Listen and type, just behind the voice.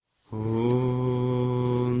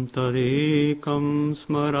tadekam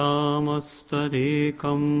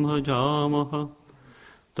smaramasthadekam bhajamaha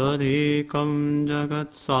tadekam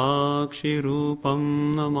jagat sakshi rupam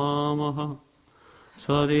namamaha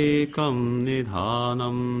sadekam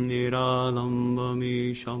nidhanam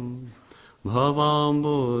niralambamisham bhavam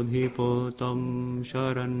bodhipotam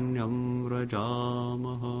sharanyam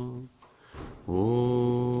rajamaha.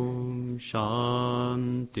 Om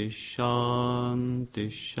Shanti Shanti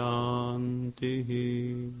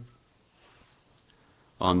Shanti.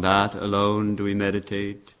 On that alone do we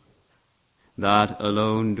meditate, that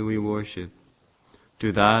alone do we worship,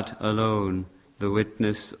 to that alone, the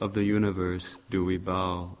witness of the universe, do we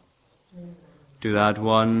bow. To that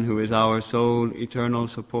one who is our sole eternal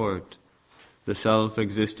support, the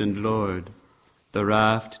self-existent Lord, the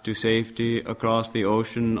raft to safety across the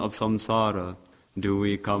ocean of samsara, do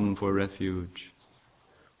we come for refuge.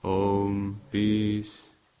 Om, peace,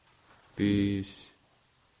 peace,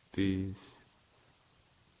 peace.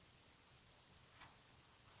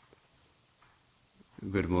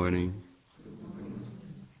 Good morning.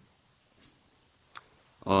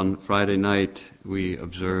 On Friday night, we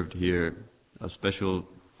observed here a special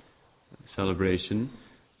celebration,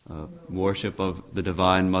 worship of the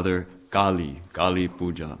Divine Mother Kali, Kali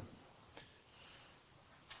Puja.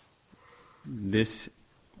 This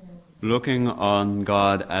looking on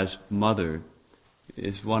God as Mother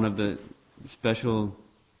is one of the special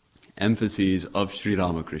emphases of Sri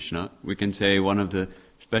Ramakrishna. We can say one of the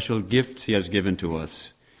special gifts he has given to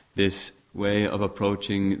us, this way of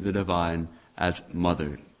approaching the Divine as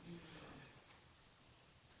Mother.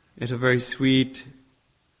 It's a very sweet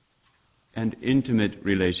and intimate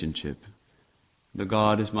relationship. The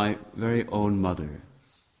God is my very own mother.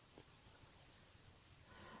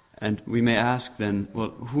 And we may ask then, well,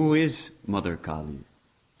 who is Mother Kali?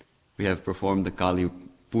 We have performed the Kali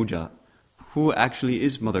Puja. Who actually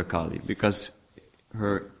is Mother Kali? Because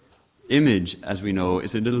her image, as we know,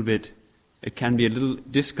 is it can be a little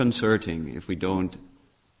disconcerting if we don't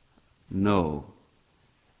know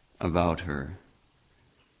about her.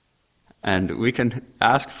 And we can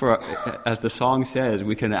ask for, as the song says,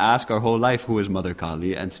 we can ask our whole life who is Mother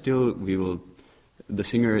Kali, and still the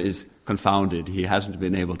singer is confounded. He hasn't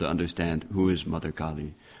been able to understand who is Mother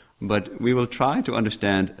Kali. But we will try to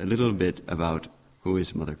understand a little bit about who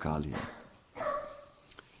is Mother Kali.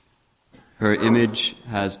 Her image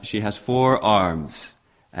she has 4 arms,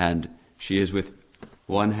 and she is with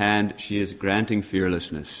one hand, she is granting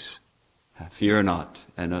fearlessness. Fear not.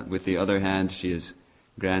 And with the other hand, she is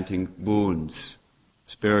granting boons,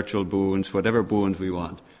 spiritual boons, whatever boons we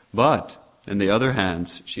want. But in the other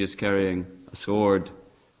hands, she is carrying a sword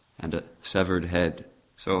and a severed head.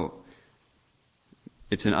 So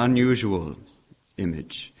it's an unusual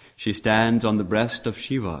image. She stands on the breast of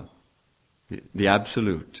Shiva, the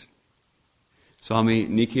Absolute. Swami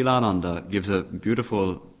Nikhilananda gives a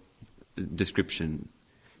beautiful description.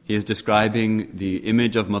 He is describing the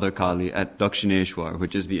image of Mother Kali at Dakshineshwar,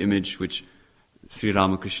 which is the image which Sri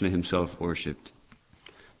Ramakrishna himself worshipped.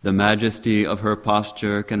 The majesty of her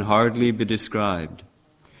posture can hardly be described.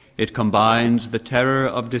 It combines the terror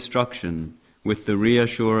of destruction with the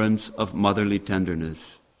reassurance of motherly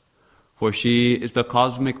tenderness. For she is the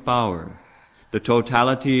cosmic power, the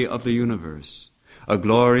totality of the universe, a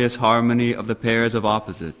glorious harmony of the pairs of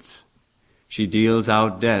opposites. She deals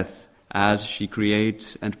out death as she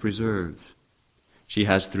creates and preserves. She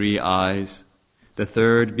has 3 eyes, the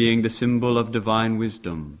third being the symbol of divine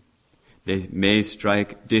wisdom. They may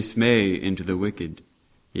strike dismay into the wicked,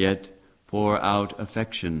 yet pour out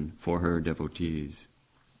affection for her devotees.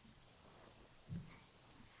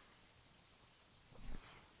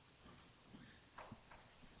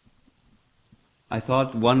 I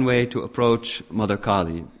thought one way to approach Mother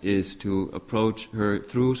Kali is to approach her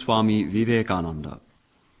through Swami Vivekananda.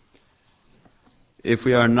 If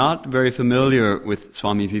we are not very familiar with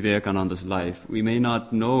Swami Vivekananda's life, we may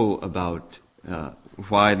not know about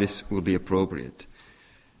why this will be appropriate.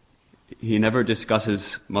 He never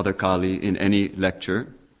discusses Mother Kali in any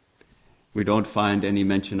lecture. We don't find any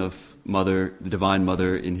mention of Mother, the Divine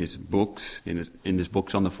Mother, in his books, in his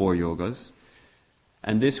books on the 4 yogas.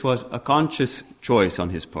 And this was a conscious choice on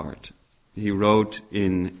his part. He wrote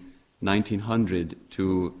in 1900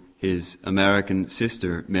 to his American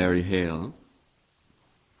sister, Mary Hale.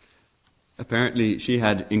 Apparently, she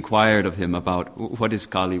had inquired of him about what is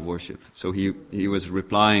Kali worship. So he was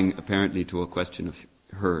replying apparently to a question of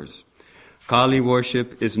hers. Kali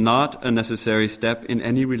worship is not a necessary step in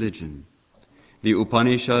any religion. The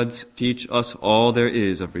Upanishads teach us all there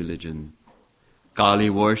is of religion. Kali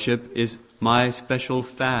worship is my special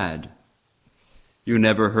fad. You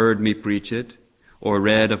never heard me preach it, or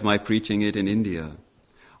read of my preaching it in India.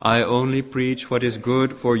 I only preach what is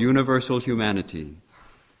good for universal humanity.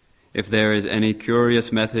 If there is any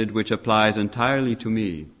curious method which applies entirely to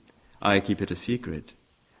me, I keep it a secret,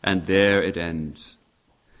 and there it ends.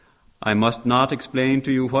 I must not explain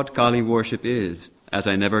to you what Kali worship is, as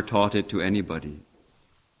I never taught it to anybody.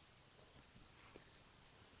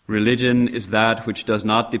 Religion is that which does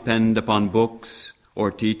not depend upon books, or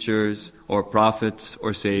teachers, or prophets,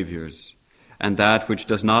 or saviors, and that which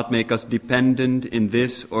does not make us dependent in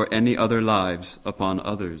this or any other lives upon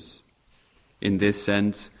others. In this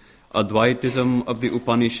sense, Advaitism of the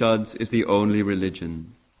Upanishads is the only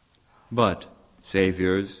religion. But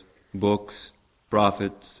saviors, books,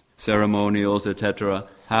 prophets, ceremonials, etc.,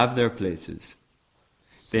 have their places.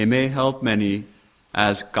 They may help many,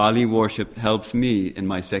 as Kali worship helps me in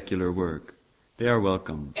my secular work. They are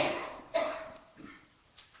welcome.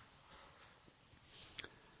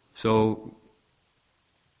 So,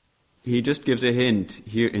 he just gives a hint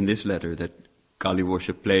here in this letter that Kali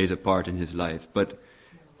worship plays a part in his life. But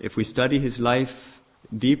if we study his life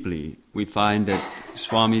deeply, we find that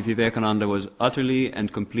Swami Vivekananda was utterly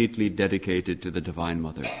and completely dedicated to the Divine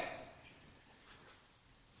Mother.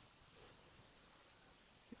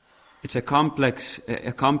 It's a complex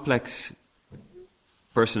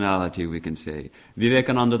personality, we can say.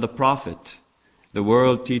 Vivekananda the prophet, the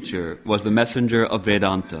world teacher, was the messenger of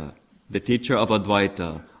Vedanta, the teacher of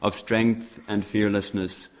Advaita, of strength and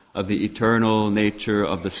fearlessness, of the eternal nature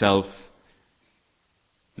of the self,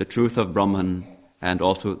 the truth of Brahman, and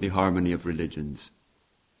also the harmony of religions.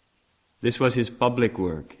 This was his public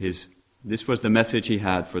work. This was the message he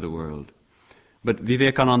had for the world. But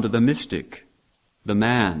Vivekananda the mystic, the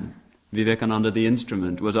man, Vivekananda the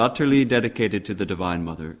instrument, was utterly dedicated to the Divine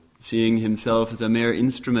Mother, seeing himself as a mere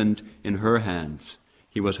instrument in her hands.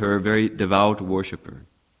 He was her very devout worshipper.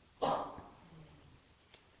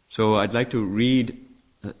 So I'd like to read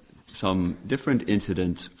some different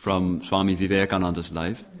incidents from Swami Vivekananda's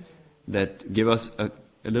life that give us a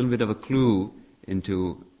little bit of a clue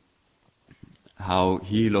into how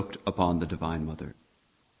he looked upon the Divine Mother.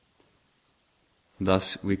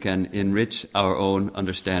 Thus, we can enrich our own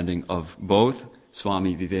understanding of both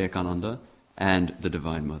Swami Vivekananda and the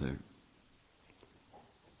Divine Mother.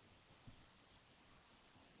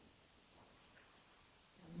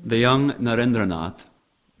 The young Narendranath,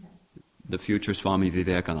 the future Swami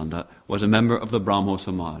Vivekananda, was a member of the Brahmo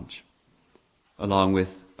Samaj, along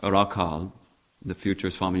with Rakhal, the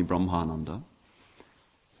future Swami Brahmananda.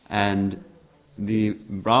 And the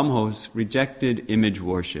Brahmos rejected image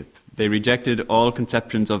worship. They rejected all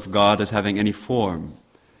conceptions of God as having any form.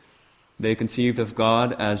 They conceived of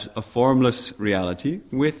God as a formless reality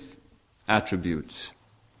with attributes.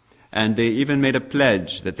 And they even made a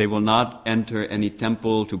pledge that they will not enter any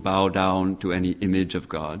temple to bow down to any image of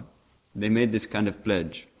God. They made this kind of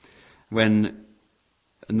pledge. When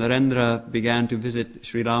Narendra began to visit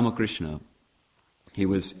Sri Ramakrishna, he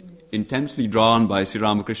was intensely drawn by Sri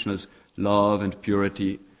Ramakrishna's love and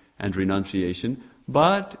purity and renunciation,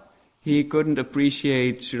 but he couldn't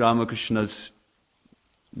appreciate Sri Ramakrishna's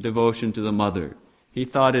devotion to the Mother. He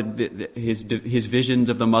thought his visions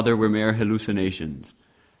of the Mother were mere hallucinations.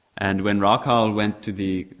 And when Rakhal went to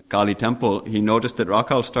the Kali temple, he noticed that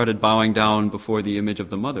Rakhal started bowing down before the image of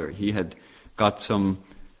the Mother. He had got some,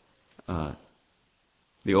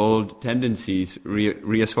 the old tendencies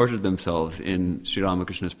reasserted themselves in Sri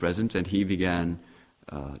Ramakrishna's presence, and he began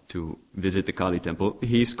to visit the Kali temple.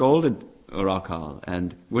 He scolded Rakhal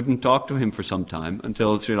and wouldn't talk to him for some time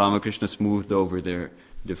until Sri Ramakrishna smoothed over their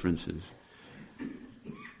differences.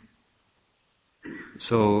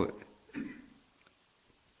 So,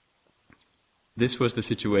 this was the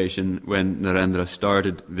situation when Narendra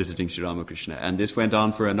started visiting Sri Ramakrishna, and this went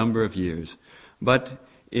on for a number of years. But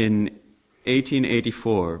in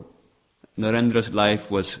 1884, Narendra's life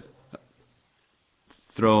was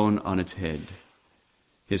thrown on its head.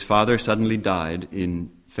 His father suddenly died in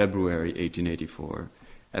February 1884,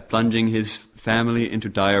 plunging his family into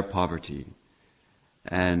dire poverty.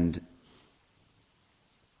 And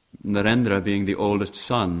Narendra, being the oldest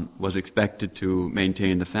son, was expected to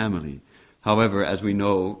maintain the family. However, as we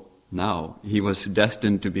know now, he was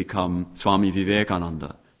destined to become Swami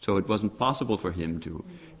Vivekananda. So it wasn't possible for him to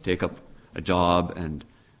take up a job and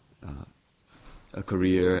a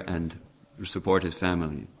career and support his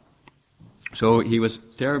family. So he was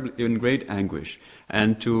terribly in great anguish.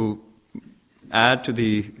 And to add to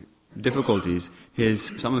the difficulties,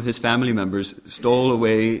 some of his family members stole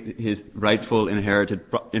away his rightful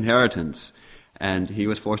inheritance, and he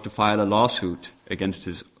was forced to file a lawsuit against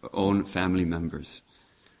his own family members.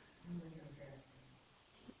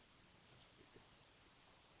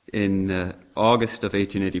 in August of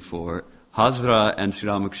 1884, Hazra and Sri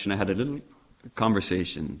Ramakrishna had a little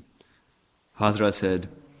conversation. Hazra said,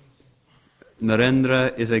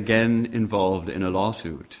 Narendra is again involved in a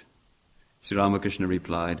lawsuit. Sri Ramakrishna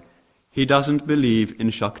replied, he doesn't believe in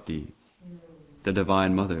Shakti, the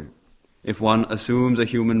Divine Mother. If one assumes a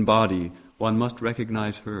human body, one must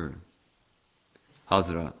recognize her.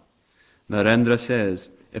 Hazra, Narendra says,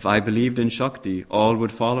 if I believed in Shakti, all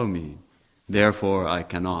would follow me. Therefore I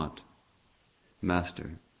cannot.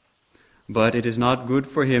 Master, but it is not good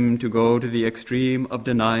for him to go to the extreme of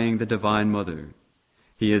denying the Divine Mother.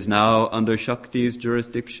 He is now under Shakti's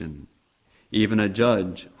jurisdiction. Even a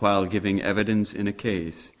judge, while giving evidence in a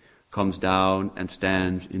case, comes down and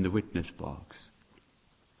stands in the witness box.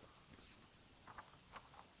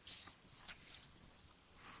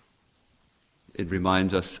 It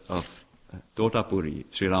reminds us of Totapuri,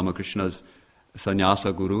 Sri Ramakrishna's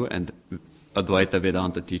sannyasa guru and Advaita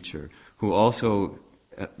Vedanta teacher, who also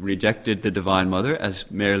rejected the Divine Mother as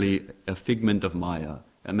merely a figment of Maya,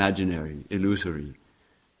 imaginary, illusory.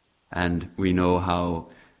 And we know how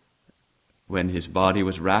when his body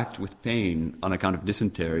was racked with pain on account of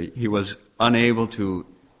dysentery, he was unable to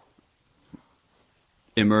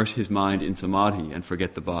immerse his mind in samadhi and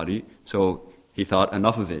forget the body. So he thought,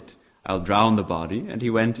 enough of it, I'll drown the body. And he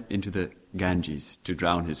went into the Ganges to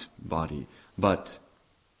drown his body. But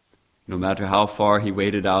no matter how far he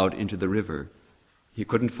waded out into the river, he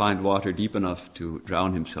couldn't find water deep enough to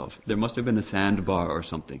drown himself. There must have been a sandbar or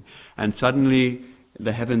something. And suddenly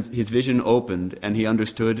the heavens, his vision opened, and he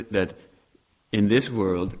understood that in this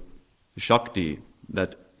world, Shakti,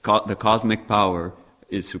 that the cosmic power,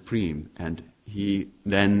 is supreme, and he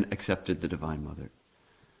then accepted the Divine Mother.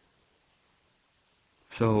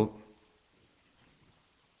 So,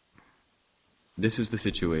 this is the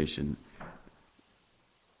situation.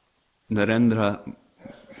 Narendra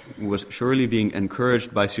was surely being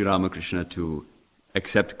encouraged by Sri Ramakrishna to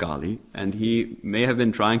accept Kali, and he may have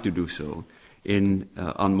been trying to do so.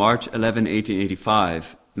 On March 11,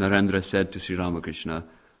 1885, Narendra said to Sri Ramakrishna,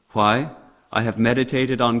 "Why? I have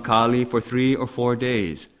meditated on Kali for 3 or 4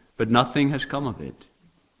 days, but nothing has come of it."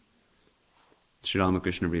 Sri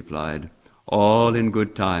Ramakrishna replied, "All in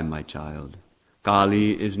good time, my child.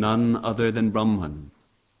 Kali is none other than Brahman.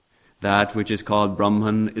 That which is called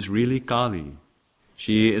Brahman is really Kali.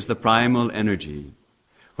 She is the primal energy.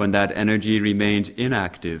 When that energy remains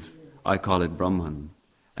inactive, I call it Brahman.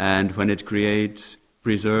 And when it creates,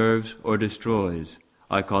 preserves, or destroys,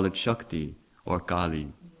 I call it Shakti or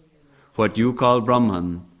Kali. What you call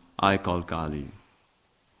Brahman, I call Kali.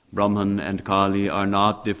 Brahman and Kali are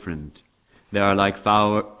not different. They are like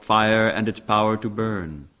fire and its power to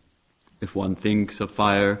burn. If one thinks of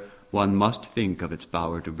fire, one must think of its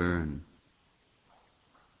power to burn.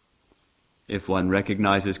 If one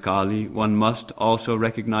recognizes Kali, one must also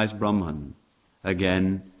recognize Brahman.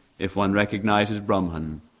 Again, if one recognizes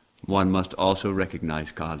Brahman, one must also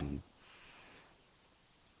recognize Kali.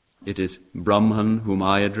 It is Brahman whom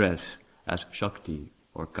I address as Shakti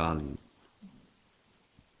or Kali."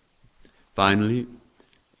 Finally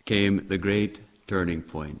came the great turning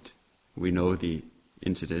point. We know the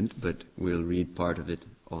incident, but we'll read part of it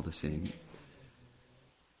all the same.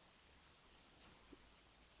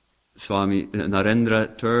 Swami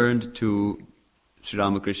Narendra turned to Sri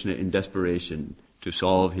Ramakrishna in desperation to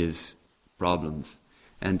solve his problems.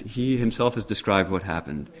 And he himself has described what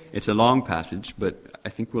happened. It's a long passage, but I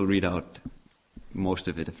think we'll read out most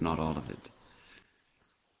of it, if not all of it.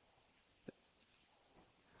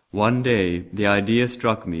 One day, the idea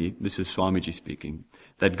struck me, this is Swamiji speaking,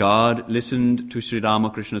 that God listened to Sri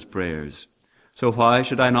Ramakrishna's prayers. So why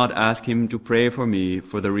should I not ask him to pray for me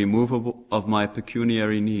for the removal of my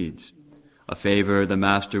pecuniary needs, a favor the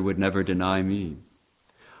Master would never deny me?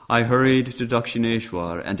 I hurried to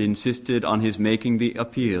Dakshineshwar and insisted on his making the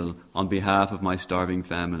appeal on behalf of my starving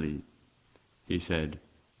family. He said,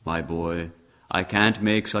 "My boy, I can't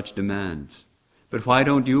make such demands. But why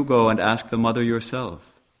don't you go and ask the mother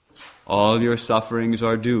yourself? All your sufferings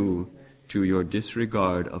are due to your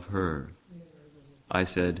disregard of her." I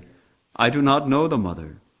said, "I do not know the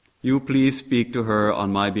mother. You please speak to her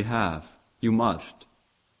on my behalf. You must."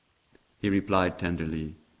 He replied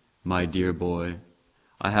tenderly, "My dear boy,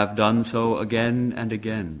 I have done so again and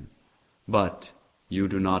again, but you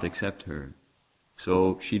do not accept her,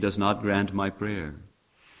 so she does not grant my prayer.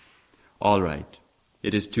 All right,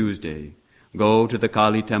 it is Tuesday. Go to the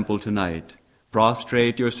Kali temple tonight,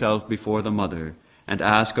 prostrate yourself before the mother, and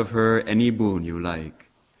ask of her any boon you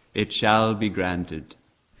like. It shall be granted.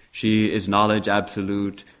 She is knowledge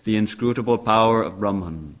absolute, the inscrutable power of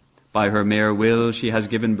Brahman. By her mere will she has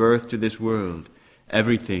given birth to this world,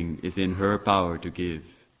 Everything is in her power to give.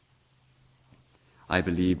 I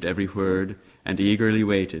believed every word and eagerly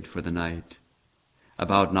waited for the night.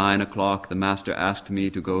 About 9 o'clock, the Master asked me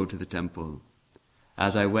to go to the temple.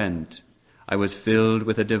 As I went, I was filled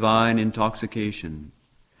with a divine intoxication.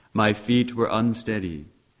 My feet were unsteady.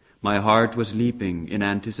 My heart was leaping in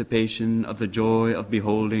anticipation of the joy of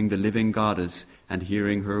beholding the living goddess and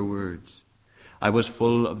hearing her words. I was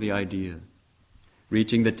full of the idea.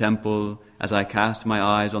 Reaching the temple, as I cast my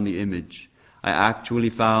eyes on the image, I actually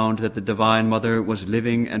found that the Divine Mother was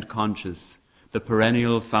living and conscious, the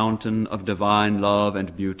perennial fountain of divine love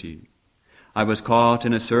and beauty. I was caught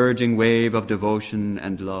in a surging wave of devotion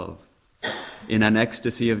and love. In an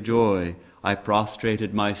ecstasy of joy, I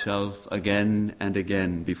prostrated myself again and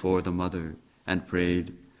again before the Mother and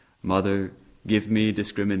prayed, Mother, give me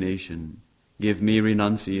discrimination, give me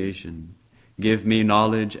renunciation, give me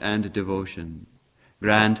knowledge and devotion.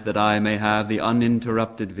 Grant that I may have the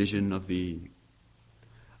uninterrupted vision of Thee.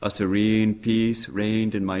 A serene peace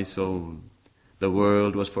reigned in my soul. The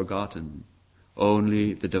world was forgotten.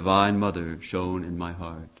 Only the Divine Mother shone in my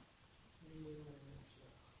heart.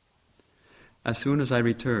 As soon as I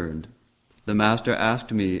returned, the Master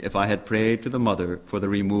asked me if I had prayed to the Mother for the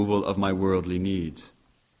removal of my worldly needs.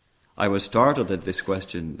 I was startled at this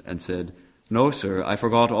question and said, No, sir, I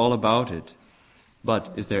forgot all about it.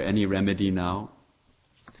 But is there any remedy now?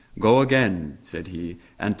 Go again, said he,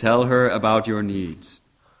 and tell her about your needs.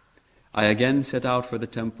 I again set out for the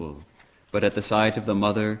temple, but at the sight of the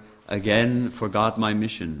Mother, again forgot my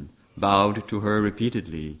mission, bowed to her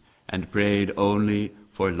repeatedly, and prayed only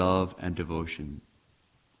for love and devotion.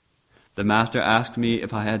 The Master asked me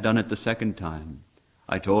if I had done it the second time.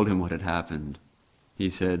 I told him what had happened. He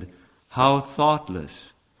said, How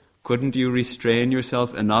thoughtless! Couldn't you restrain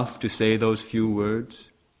yourself enough to say those few words?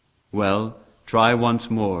 Well, try once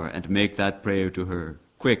more and make that prayer to her.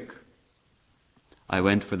 Quick! I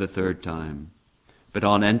went for the third time, but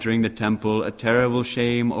on entering the temple a terrible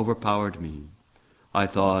shame overpowered me. I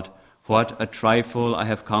thought, what a trifle I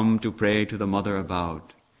have come to pray to the Mother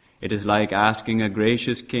about. It is like asking a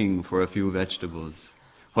gracious king for a few vegetables.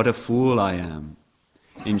 What a fool I am.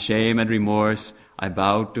 In shame and remorse, I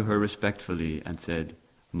bowed to her respectfully and said,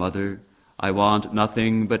 Mother, I want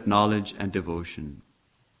nothing but knowledge and devotion.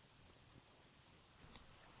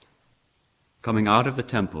 Coming out of the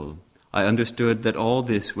temple, I understood that all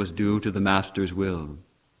this was due to the Master's will.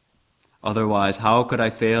 Otherwise, how could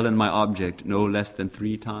I fail in my object no less than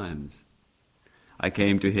 3 times? I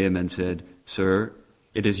came to him and said, Sir,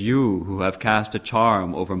 it is you who have cast a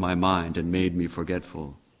charm over my mind and made me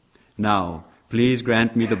forgetful. Now, please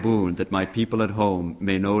grant me the boon that my people at home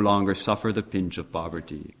may no longer suffer the pinch of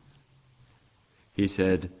poverty. He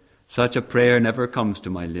said, Such a prayer never comes to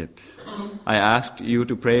my lips. I asked you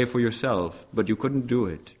to pray for yourself, but you couldn't do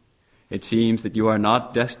it. It seems that you are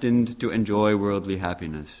not destined to enjoy worldly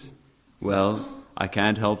happiness. Well, I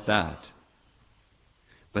can't help that.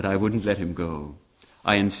 But I wouldn't let him go.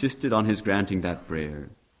 I insisted on his granting that prayer.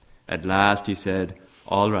 At last he said,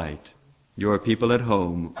 All right, your people at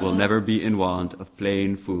home will never be in want of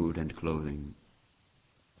plain food and clothing.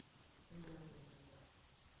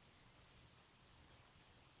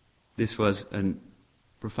 This was a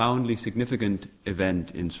profoundly significant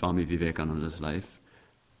event in Swami Vivekananda's life,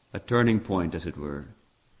 a turning point, as it were.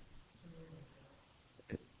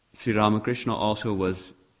 Sri Ramakrishna also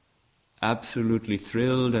was absolutely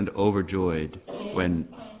thrilled and overjoyed when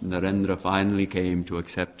Narendra finally came to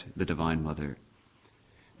accept the Divine Mother.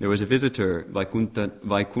 There was a visitor,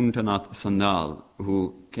 Vaikuntanath Sannal,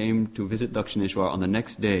 who came to visit Dakshineshwar on the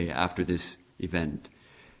next day after this event.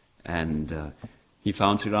 And he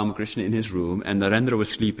found Sri Ramakrishna in his room, and Narendra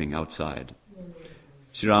was sleeping outside.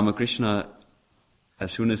 Sri Ramakrishna,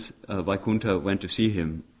 as soon as Vaikuntha went to see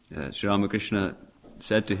him, Sri Ramakrishna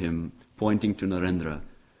said to him, pointing to Narendra,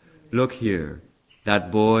 Look here,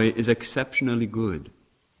 that boy is exceptionally good.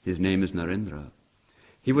 His name is Narendra.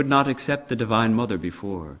 He would not accept the Divine Mother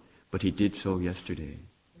before, but he did so yesterday.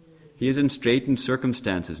 He is in straitened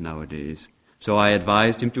circumstances nowadays, so I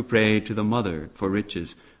advised him to pray to the Mother for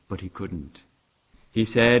riches, but he couldn't. He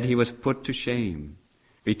said he was put to shame.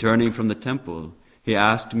 Returning from the temple, he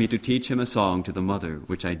asked me to teach him a song to the Mother,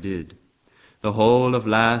 which I did. The whole of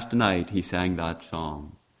last night he sang that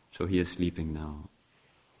song, so he is sleeping now.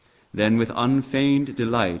 Then with unfeigned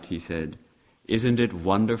delight he said, Isn't it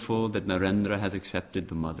wonderful that Narendra has accepted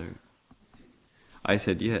the Mother? I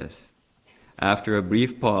said yes. After a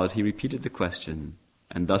brief pause he repeated the question,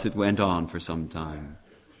 and thus it went on for some time.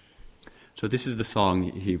 So this is the song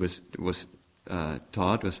he was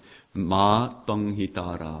taught, was Ma Tong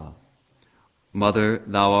Hitara. Mother,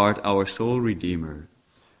 thou art our sole Redeemer,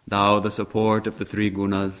 thou the support of the three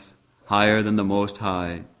gunas, higher than the Most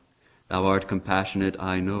High. Thou art compassionate,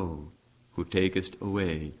 I know, who takest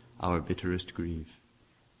away our bitterest grief.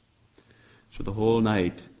 So the whole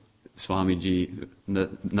night, Swamiji,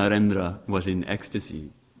 Narendra, was in ecstasy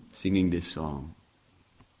singing this song.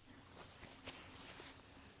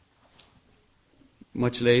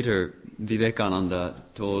 Much later, Vivekananda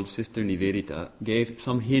told Sister Nivedita, gave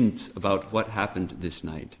some hints about what happened this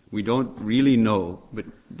night. We don't really know, but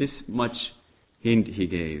this much hint he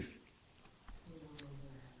gave.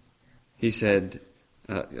 He said,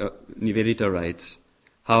 Nivedita writes,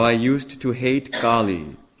 "How I used to hate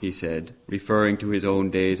Kali," he said, referring to his own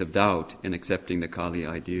days of doubt in accepting the Kali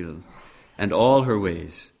ideal, "and all her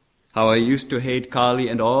ways. How I used to hate Kali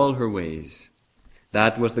and all her ways.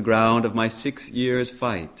 That was the ground of my 6 years'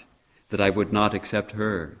 fight, that I would not accept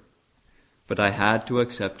her. But I had to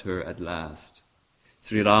accept her at last.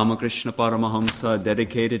 Sri Ramakrishna Paramahamsa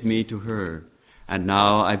dedicated me to her, and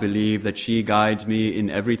now I believe that she guides me in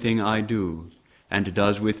everything I do, and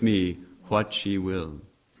does with me what she will.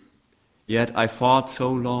 Yet I fought so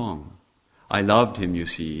long. I loved him, you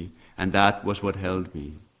see, and that was what held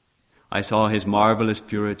me. I saw his marvelous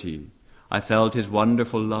purity. I felt his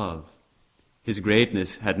wonderful love. His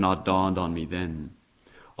greatness had not dawned on me then.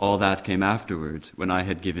 All that came afterwards, when I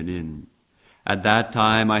had given in. At that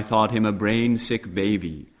time I thought him a brain-sick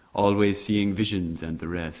baby, always seeing visions and the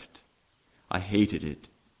rest. I hated it.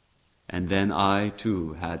 And then I,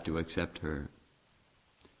 too, had to accept her.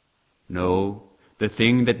 No, the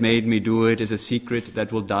thing that made me do it is a secret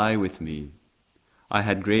that will die with me. I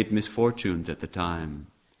had great misfortunes at the time.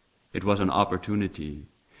 It was an opportunity.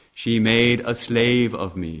 She made a slave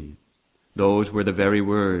of me. Those were the very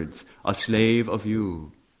words, a slave of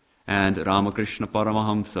you. And Ramakrishna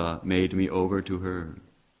Paramahamsa made me over to her."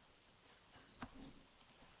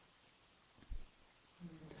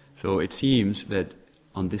 So it seems that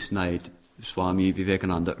on this night, Swami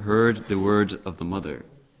Vivekananda heard the words of the mother,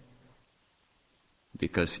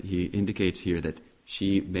 because he indicates here that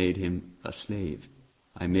she made him a slave.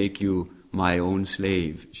 "I make you my own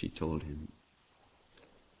slave," she told him.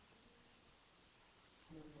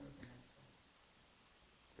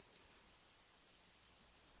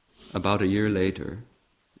 About a year later,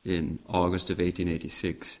 in August of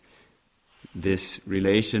 1886, this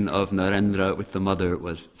relation of Narendra with the mother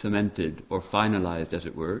was cemented or finalized, as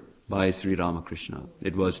it were, by Sri Ramakrishna.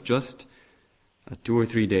 It was just 2 or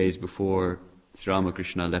 3 days before Sri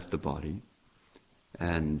Ramakrishna left the body.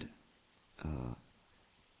 And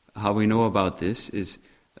how we know about this is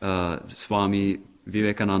Swami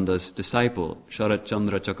Vivekananda's disciple, Sharat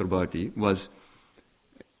Chandra Chakrabarti,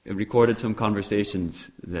 recorded some conversations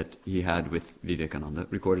that he had with Vivekananda,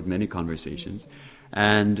 recorded many conversations,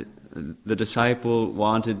 and the disciple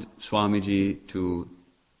wanted Swamiji to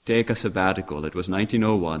take a sabbatical. It was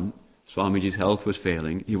 1901, Swamiji's health was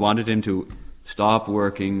failing. He wanted him to stop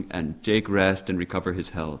working and take rest and recover his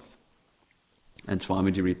health. And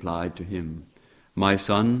Swamiji replied to him, "My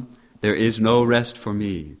son, there is no rest for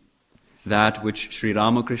me. That which Sri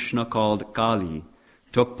Ramakrishna called Kali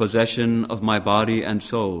took possession of my body and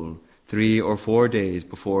soul 3 or 4 days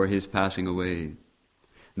before his passing away.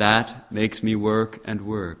 That makes me work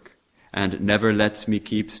and never lets me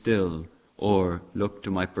keep still or look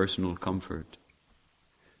to my personal comfort.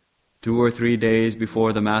 2 or 3 days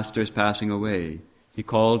before the Master's passing away, he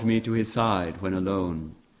called me to his side when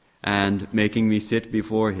alone, and, making me sit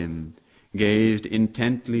before him, gazed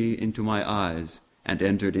intently into my eyes and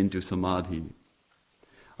entered into samadhi.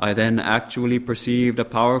 I then actually perceived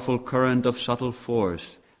a powerful current of subtle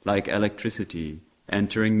force, like electricity,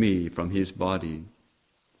 entering me from his body.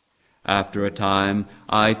 After a time,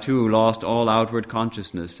 I too lost all outward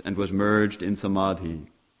consciousness and was merged in samadhi.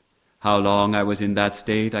 How long I was in that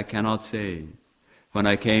state I cannot say. When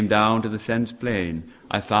I came down to the sense plane,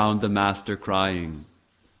 I found the Master crying.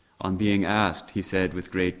 On being asked, he said with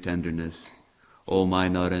great tenderness, 'O my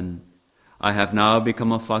Naren, I have now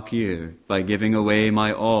become a fakir by giving away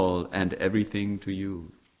my all and everything to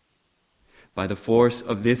you. By the force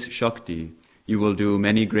of this Shakti, you will do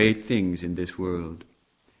many great things in this world,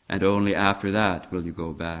 and only after that will you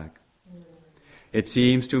go back. It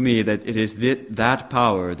seems to me that it is that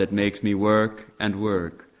power that makes me work,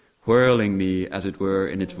 whirling me, as it were,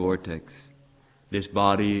 in its vortex. This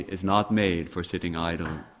body is not made for sitting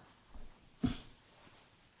idle.'"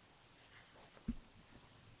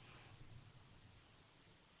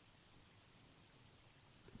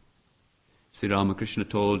 Sri Ramakrishna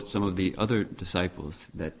told some of the other disciples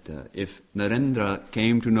that if Narendra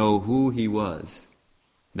came to know who he was,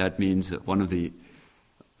 that means that one of the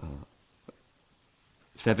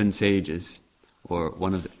seven sages, or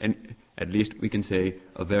one of the, at least we can say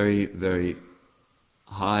a very, very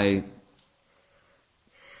high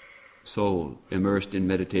soul immersed in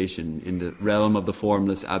meditation in the realm of the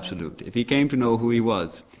formless absolute. If he came to know who he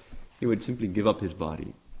was, he would simply give up his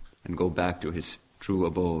body and go back to his true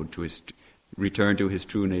abode, to his return to his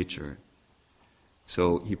true nature.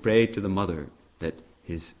 So he prayed to the mother that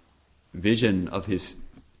his vision of his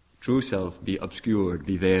true self be obscured,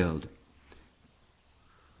 be veiled.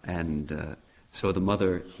 And so the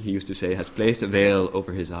mother, he used to say, has placed a veil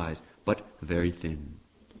over his eyes, but a very thin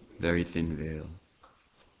veil.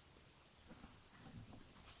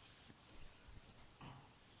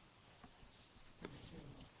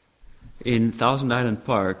 In Thousand Island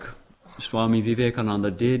Park, Swami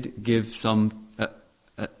Vivekananda did give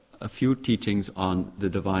a few teachings on the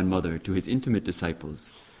Divine Mother to his intimate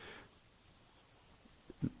disciples.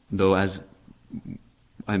 Though, as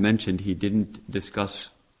I mentioned, he didn't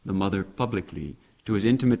discuss the Mother publicly. To his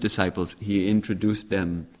intimate disciples, he introduced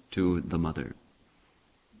them to the Mother.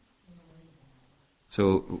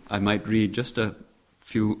 So I might read just a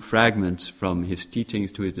few fragments from his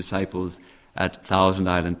teachings to his disciples at Thousand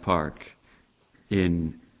Island Park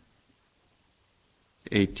in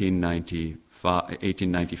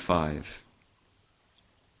 1895.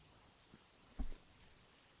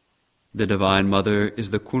 The Divine Mother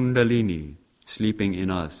is the Kundalini sleeping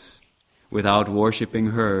in us. Without worshipping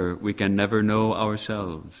her, we can never know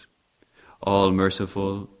ourselves. All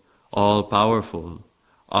merciful, all powerful,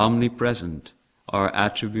 omnipresent are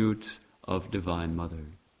attributes of Divine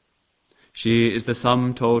Mother. She is the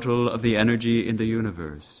sum total of the energy in the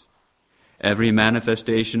universe. Every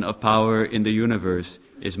manifestation of power in the universe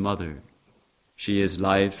is Mother. She is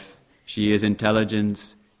life, she is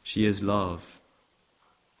intelligence, she is love.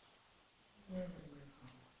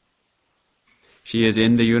 She is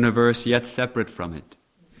in the universe yet separate from it.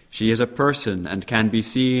 She is a person and can be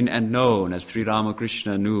seen and known as Sri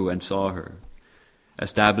Ramakrishna knew and saw her.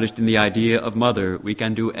 Established in the idea of Mother, we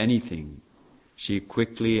can do anything. She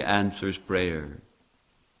quickly answers prayer.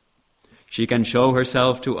 She can show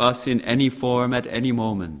herself to us in any form at any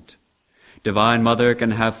moment. Divine Mother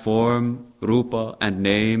can have form, rupa, and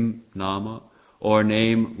name, nama, or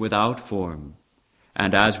name without form.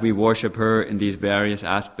 And as we worship her in these various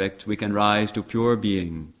aspects, we can rise to pure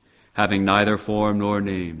being, having neither form nor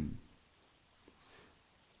name.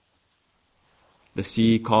 The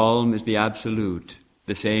sea calm is the absolute.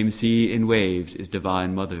 The same sea in waves is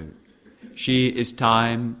Divine Mother. She is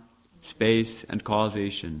time, space, and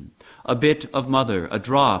causation. A bit of Mother, a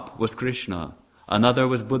drop, was Krishna. Another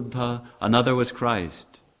was Buddha, another was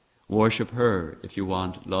Christ. Worship her if you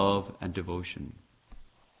want love and devotion.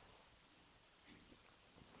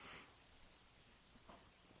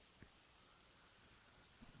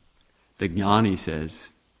 The Jnani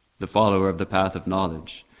says, the follower of the path of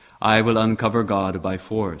knowledge, I will uncover God by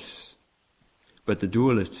force. But the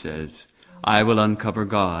dualist says, I will uncover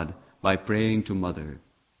God by praying to Mother,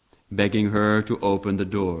 begging her to open the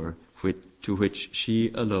door to which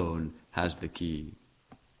she alone has the key.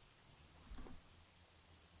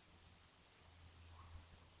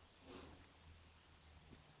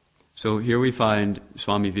 So here we find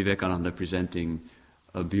Swami Vivekananda presenting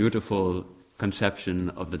a beautiful conception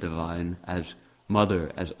of the divine as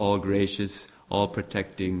Mother, as all gracious, all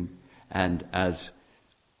protecting, and as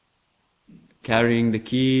carrying the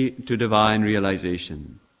key to divine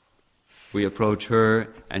realization. We approach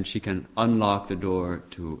her and she can unlock the door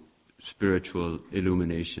to spiritual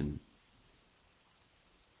illumination.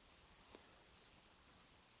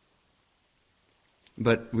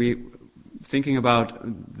 But thinking about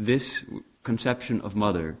this conception of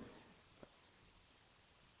Mother,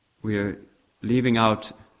 we are leaving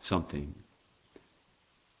out something.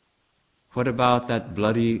 What about that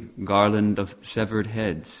bloody garland of severed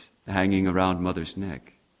heads hanging around Mother's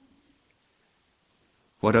neck?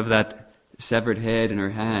 What of that severed head in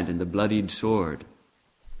her hand and the bloodied sword?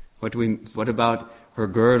 What about her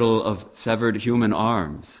girdle of severed human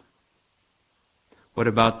arms? What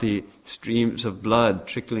about the streams of blood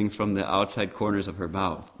trickling from the outside corners of her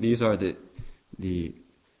mouth? These are the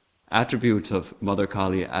attributes of Mother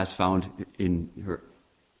Kali as found in her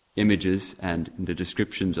images and in the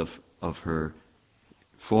descriptions of her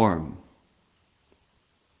form.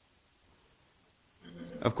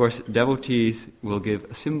 Of course, devotees will give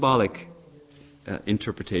a symbolic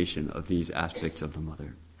interpretation of these aspects of the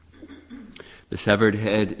Mother. The severed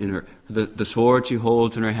head in her, the sword she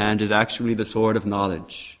holds in her hand is actually the sword of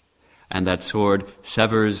knowledge, and that sword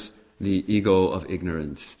severs the ego of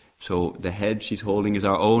ignorance. So the head she's holding is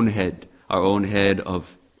our own head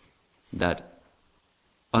of that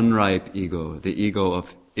unripe ego, the ego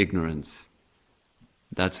of ignorance.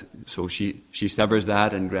 So she severs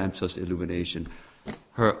that and grants us illumination.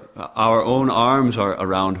 Our own arms are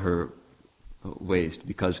around her waist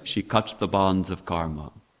because she cuts the bonds of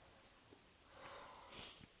karma.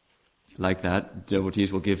 Like that,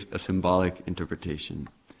 devotees will give a symbolic interpretation.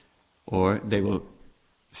 Or they will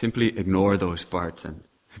simply ignore those parts and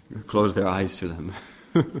close their eyes to them.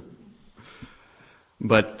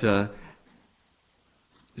 But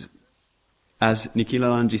as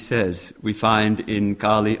Nikhilananji says, we find in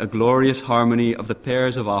Kali a glorious harmony of the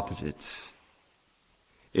pairs of opposites.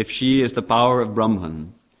 If she is the power of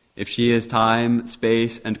Brahman, if she is time,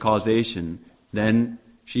 space, and causation, then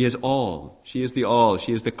she is all. She is the all.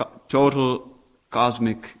 She is the total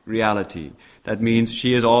cosmic reality. That means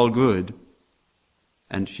she is all good,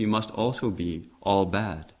 and she must also be all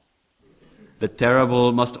bad. The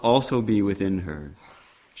terrible must also be within her.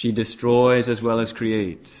 She destroys as well as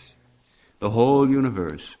creates. The whole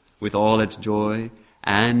universe, with all its joy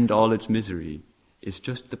and all its misery, is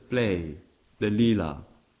just the play, the lila,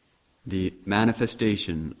 the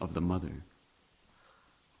manifestation of the mother.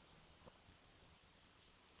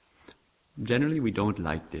 Generally, we don't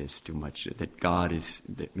like this too much. That God is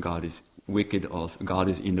wicked. Also, God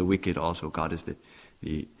is in the wicked. Also, God is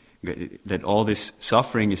that all this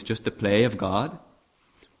suffering is just the play of God.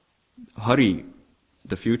 Hari,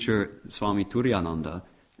 the future Swami Turiyananda,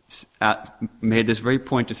 made this very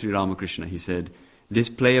point to Sri Ramakrishna. He said, "This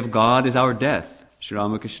play of God is our death." Sri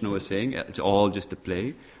Ramakrishna was saying, it's all just a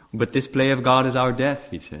play. But this play of God is our death,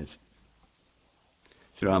 he says.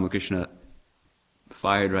 Sri Ramakrishna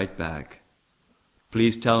fired right back.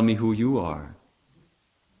 "Please tell me who you are."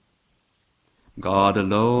 God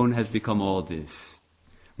alone has become all this.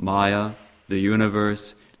 Maya, the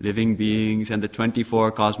universe, living beings, and the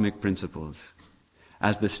 24 cosmic principles.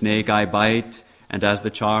 As the snake I bite, and as the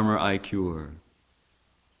charmer I cure.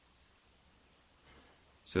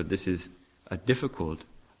 So this is a difficult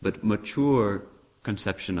but mature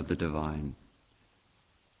conception of the divine.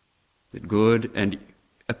 That good and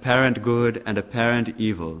apparent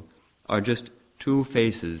evil are just two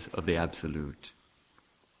faces of the Absolute.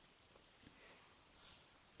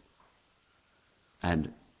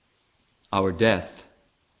 And our death,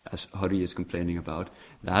 as Hari is complaining about,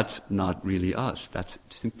 that's not really us. That's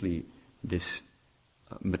simply this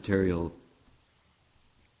material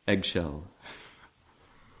eggshell.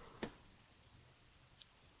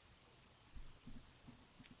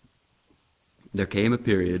 There came a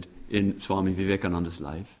period in Swami Vivekananda's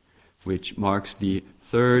life which marks the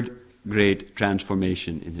third great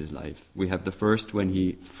transformation in his life. We have the first when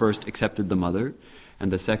he first accepted the mother,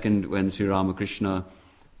 and the second when Sri Ramakrishna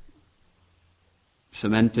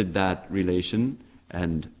cemented that relation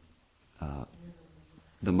and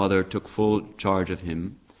the mother took full charge of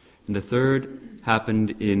him. And the third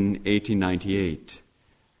happened in 1898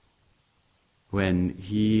 when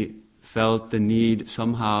he felt the need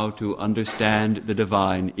somehow to understand the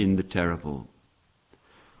divine in the terrible.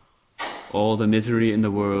 All the misery in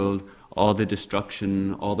the world, all the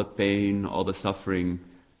destruction, all the pain, all the suffering,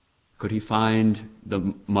 could he find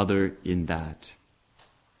the mother in that?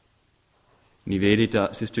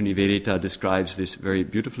 Sister Nivedita describes this very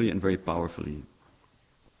beautifully and very powerfully.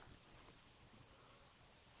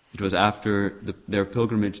 It was after their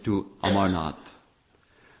pilgrimage to Amarnath.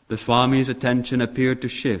 The Swami's attention appeared to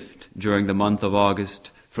shift during the month of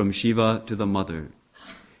August from Shiva to the Mother.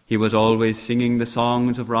 He was always singing the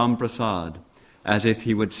songs of Ram Prasad, as if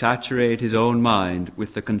he would saturate his own mind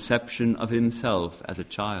with the conception of himself as a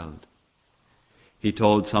child. He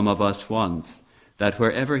told some of us once that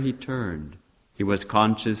wherever he turned, he was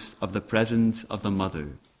conscious of the presence of the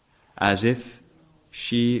Mother, as if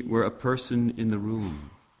she were a person in the room.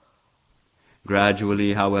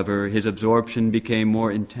 Gradually, however, his absorption became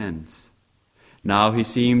more intense. Now he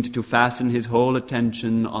seemed to fasten his whole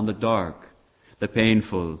attention on the dark, the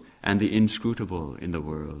painful, and the inscrutable in the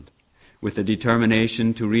world, with the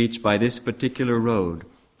determination to reach by this particular road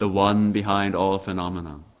the one behind all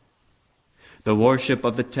phenomena. The worship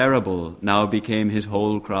of the terrible now became his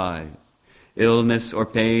whole cry. Illness or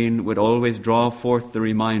pain would always draw forth the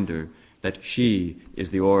reminder that she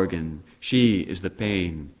is the organ, she is the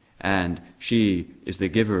pain, and she is the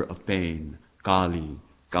giver of pain, Kali,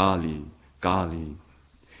 Kali, Kali.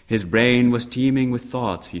 His brain was teeming with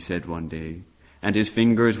thoughts, he said one day, and his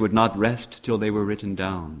fingers would not rest till they were written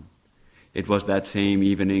down. It was that same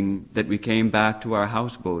evening that we came back to our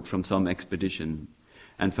houseboat from some expedition,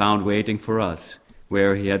 and found waiting for us,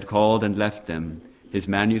 where he had called and left them, his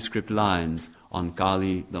manuscript lines on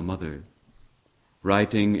Kali the Mother.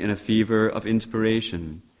 Writing in a fever of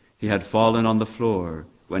inspiration, he had fallen on the floor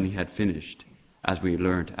when he had finished, as we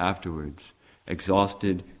learnt afterwards,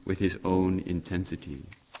 exhausted with his own intensity.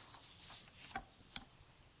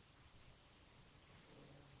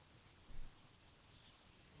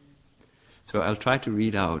 So I'll try to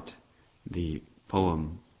read out the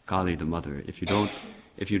poem Kali the Mother. If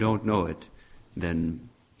you don't know it, then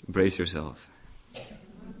brace yourself.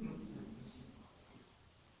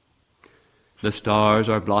 The stars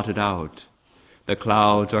are blotted out. The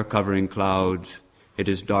clouds are covering clouds. It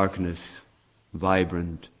is darkness,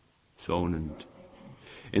 vibrant, sonant.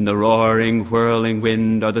 In the roaring, whirling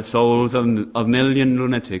wind are the souls of million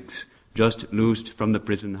lunatics just loosed from the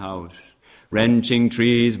prison house, wrenching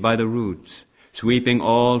trees by the roots, sweeping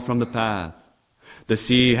all from the path. The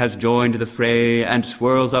sea has joined the fray and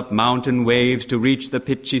swirls up mountain waves to reach the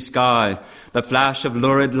pitchy sky. The flash of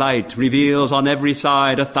lurid light reveals on every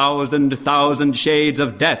side 1,000 shades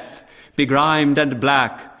of death, begrimed and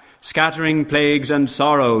black, scattering plagues and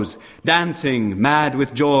sorrows, dancing mad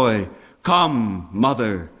with joy. Come,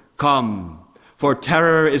 Mother, come, for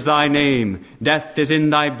terror is thy name, death is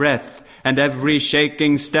in thy breath, and every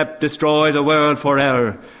shaking step destroys a world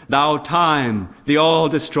forever. Thou time, the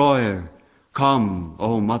all-destroyer, come,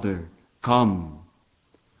 O Mother, come.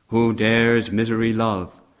 Who dares misery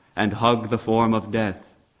love and hug the form of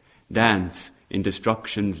death, dance in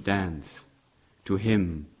destruction's dance, to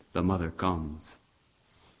him the Mother comes.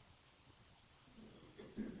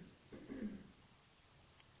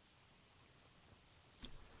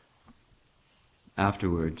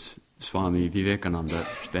 Afterwards, Swami Vivekananda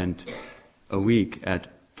spent a week at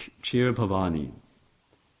Kshir Bhavani,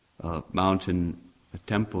 a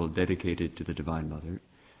temple dedicated to the Divine Mother,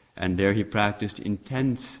 and there he practiced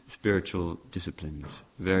intense spiritual disciplines,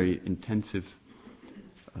 very intensive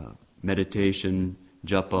meditation,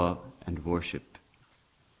 japa, and worship.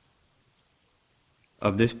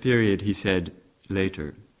 Of this period he said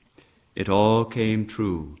later, "It all came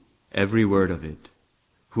true, every word of it.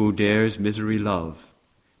 Who dares misery love,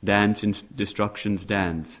 dance in destruction's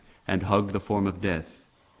dance, and hug the form of death?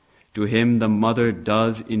 To him the Mother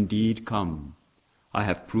does indeed come. I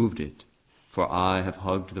have proved it, for I have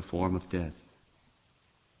hugged the form of death."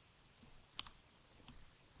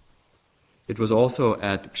 It was also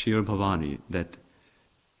at Kshir Bhavani that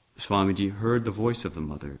Swamiji heard the voice of the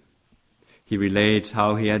Mother. He relates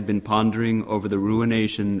how he had been pondering over the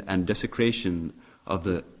ruination and desecration of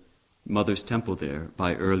the Mother's temple there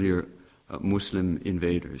by earlier Muslim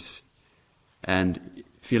invaders. And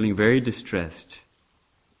feeling very distressed,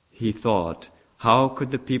 he thought, how could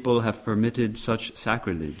the people have permitted such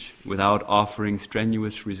sacrilege without offering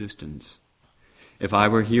strenuous resistance? If I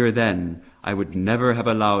were here then, I would never have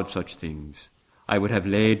allowed such things. I would have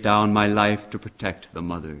laid down my life to protect the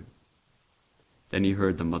Mother. Then he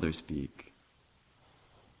heard the Mother speak.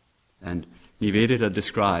 And Nivedita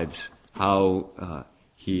describes how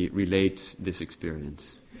he relates this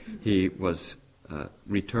experience. He was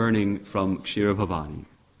returning from Kshira Bhavani,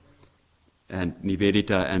 and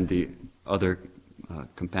Nivedita and the other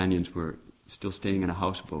companions were still staying in a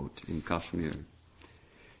houseboat in Kashmir.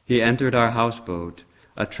 He entered our houseboat,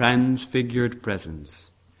 a transfigured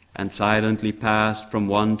presence, and silently passed from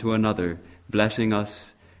one to another, blessing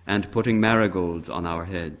us and putting marigolds on our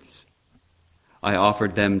heads. I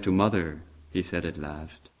offered them to Mother, he said at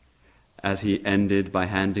last, as he ended by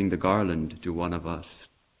handing the garland to one of us.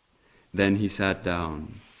 Then he sat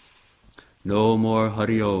down. No more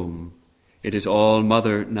Hari Om. It is all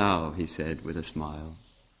Mother now, he said with a smile.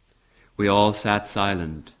 We all sat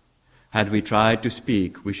silent. Had we tried to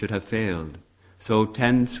speak, we should have failed. So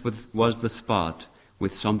tense was the spot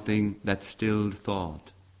with something that stilled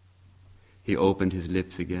thought. He opened his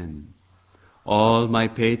lips again. All my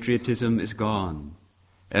patriotism is gone.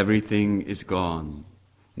 Everything is gone.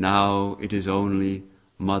 Now it is only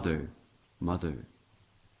Mother, Mother.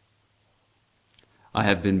 I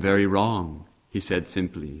have been very wrong, he said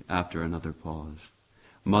simply after another pause.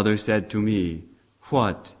 Mother said to me,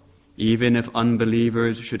 what, even if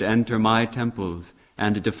unbelievers should enter my temples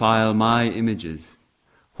and defile my images,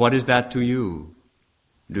 what is that to you?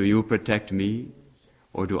 Do you protect me,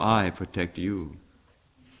 or do I protect you?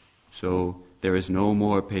 So there is no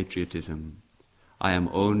more patriotism. I am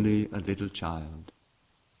only a little child.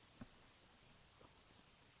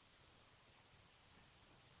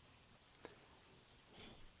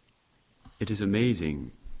 It is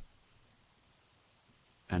amazing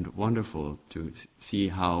and wonderful to see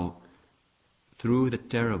how through the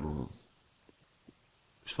terrible,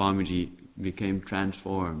 Swamiji became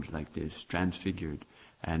transformed like this, transfigured,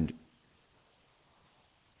 and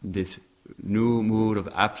this new mood of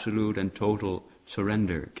absolute and total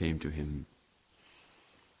surrender came to him.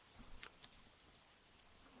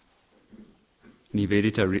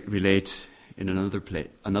 Nivedita relates in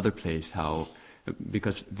another place how,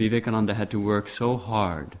 because Vivekananda had to work so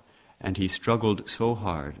hard, and he struggled so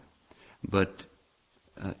hard, but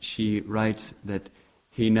she writes that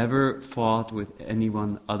he never fought with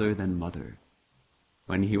anyone other than Mother.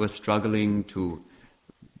 When he was struggling to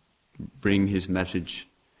bring his message,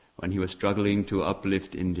 when he was struggling to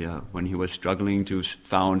uplift India, when he was struggling to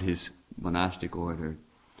found his monastic order,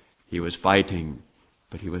 he was fighting,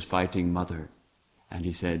 but he was fighting Mother. And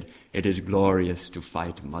he said, "It is glorious to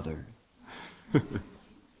fight Mother."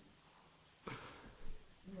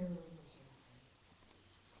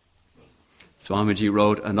 Swamiji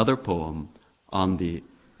wrote another poem on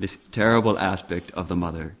this terrible aspect of the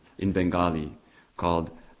Mother in Bengali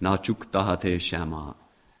called Nachuk Tahate Shama.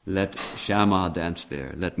 Let Shama dance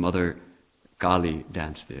there. Let Mother Kali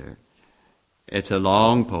dance there. It's a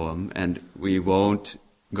long poem, and we won't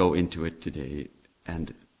go into it today.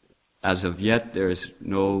 And as of yet, there is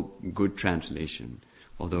no good translation,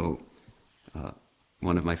 although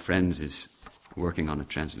one of my friends is working on a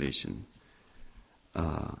translation.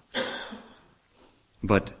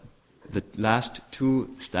 But the last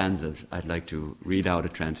two stanzas, I'd like to read out a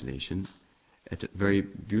translation. It's a very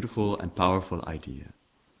beautiful and powerful idea.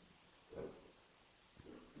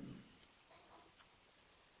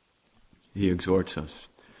 He exhorts us,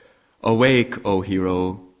 "Awake, O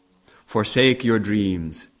hero, forsake your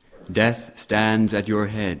dreams. Death stands at your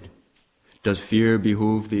head. Does fear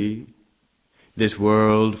behoove thee? This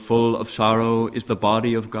world full of sorrow is the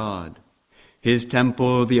body of God. His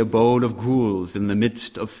temple the abode of ghouls in the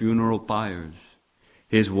midst of funeral pyres.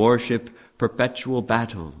 His worship perpetual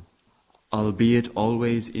battle, albeit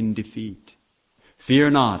always in defeat.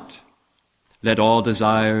 Fear not. Let all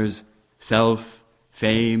desires, self,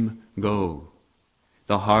 fame go.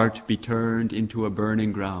 The heart be turned into a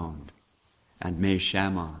burning ground, and may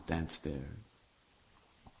Shama dance there."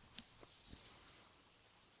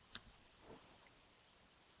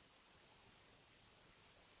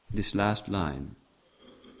 This last line,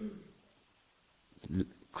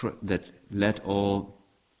 that let all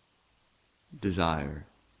desire,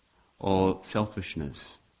 all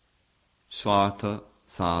selfishness, swartha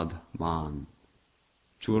sad man,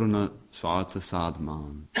 churna swartha sad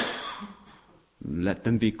man, let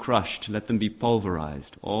them be crushed, let them be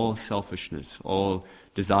pulverized, all selfishness, all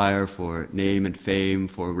desire for name and fame,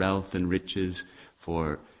 for wealth and riches,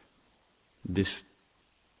 for this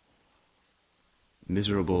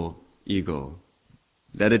miserable ego.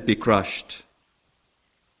 Let it be crushed.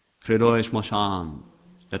 Hridoy Shmashan.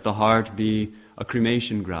 Let the heart be a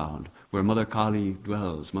cremation ground where Mother Kali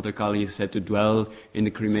dwells. Mother Kali is said to dwell in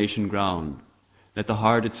the cremation ground. Let the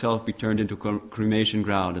heart itself be turned into cremation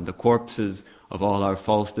ground, and the corpses of all our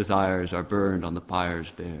false desires are burned on the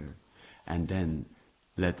pyres there. And then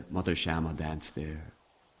let Mother Shama dance there.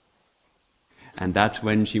 And that's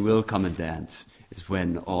when she will come and dance, is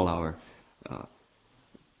when all our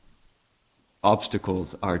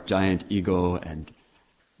obstacles, our giant ego and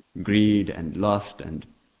greed and lust and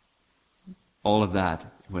all of that,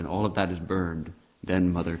 when all of that is burned,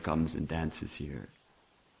 then Mother comes and dances here.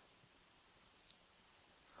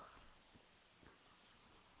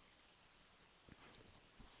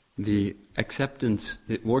 The acceptance,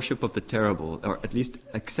 the worship of the terrible, or at least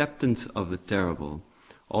acceptance of the terrible,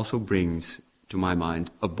 also brings, to my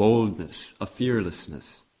mind, a boldness, a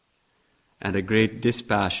fearlessness, and a great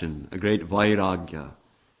dispassion, a great vairagya.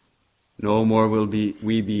 No more will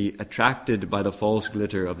we be attracted by the false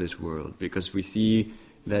glitter of this world, because we see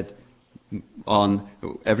that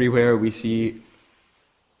everywhere we see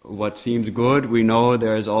what seems good, we know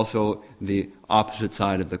there is also the opposite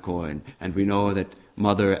side of the coin, and we know that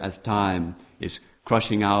Mother, as time, is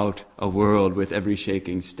crushing out a world with every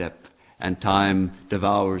shaking step, and time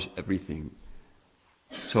devours everything.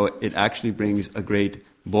 So it actually brings a great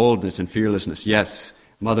boldness and fearlessness. Yes,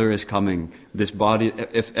 Mother is coming. This body,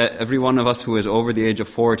 if every one of us who is over the age of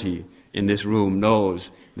 40 in this room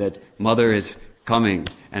knows that Mother is coming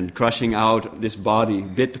and crushing out this body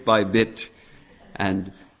bit by bit,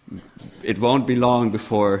 and it won't be long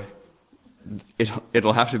before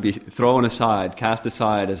it'll have to be thrown aside, cast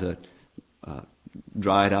aside as a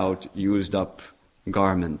dried out, used up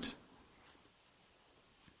garment.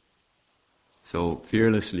 So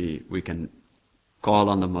fearlessly we can call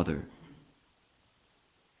on the Mother.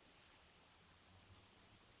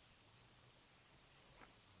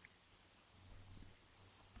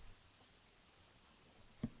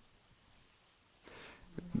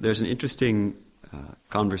 There's an interesting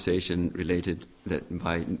conversation related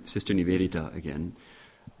by Sister Nivedita again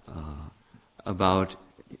about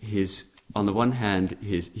his. On the one hand,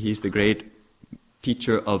 he's the great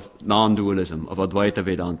teacher of non-dualism, of Advaita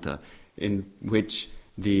Vedanta, in which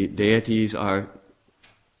the deities are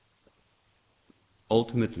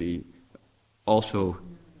ultimately also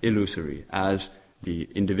illusory, as the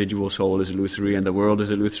individual soul is illusory and the world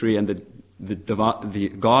is illusory and the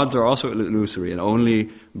gods are also illusory and only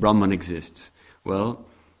Brahman exists. Well,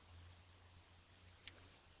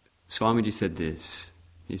 Swamiji said this.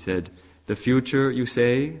 He said, "The future, you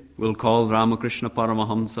say, will call Ramakrishna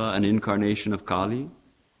Paramahamsa an incarnation of Kali?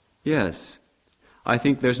 Yes, I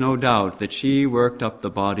think there's no doubt that she worked up the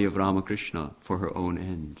body of Ramakrishna for her own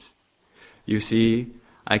ends. You see,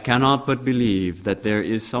 I cannot but believe that there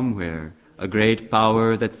is somewhere a great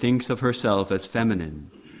power that thinks of herself as feminine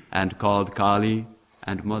and called Kali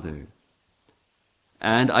and Mother.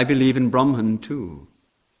 And I believe in Brahman too.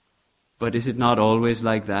 But is it not always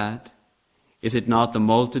like that? Is it not the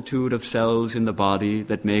multitude of cells in the body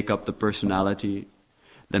that make up the personality,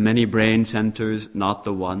 the many brain centers, not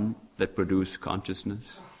the one, that produce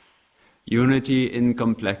consciousness? Unity in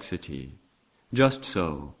complexity. Just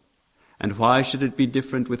so. And why should it be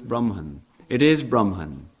different with Brahman? It is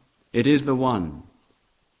Brahman. It is the one.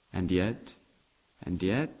 And yet,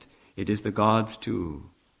 it is the gods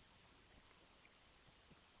too."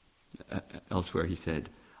 Elsewhere he said,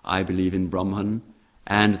 "I believe in Brahman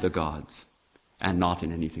and the gods, and not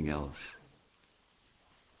in anything else."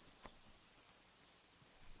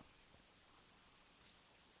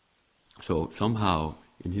 So somehow,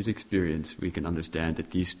 in his experience, we can understand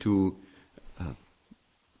that these two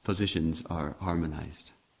positions are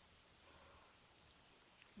harmonized.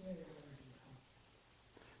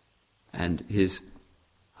 And his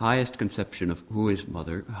highest conception of who is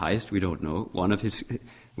Mother, highest we don't know, one of his,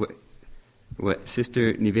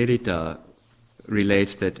 Sister Nivedita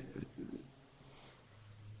relates that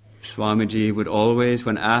Swamiji would always,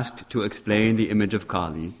 when asked to explain the image of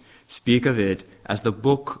Kali, speak of it as the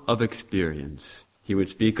book of experience. He would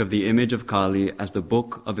speak of the image of Kali as the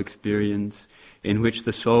book of experience, in which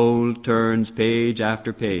the soul turns page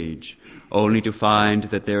after page, only to find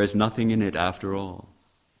that there is nothing in it after all.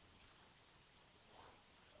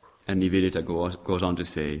 And Nivedita goes on to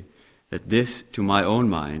say that this, to my own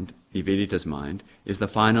mind, Nivedita's mind, is the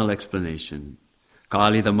final explanation.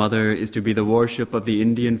 Kali the Mother is to be the worship of the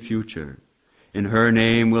Indian future. In her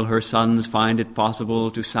name will her sons find it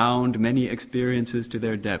possible to sound many experiences to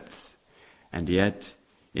their depths. And yet,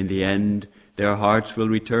 in the end, their hearts will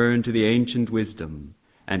return to the ancient wisdom,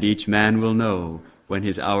 and each man will know, when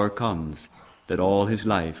his hour comes, that all his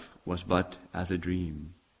life was but as a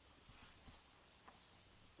dream.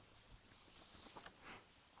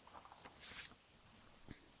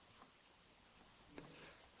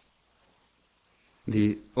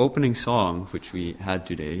 The opening song which we had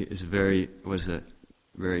today was a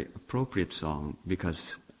very appropriate song,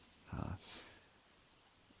 because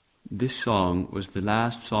this song was the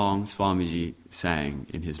last song Swamiji sang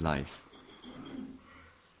in his life.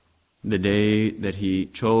 The day that he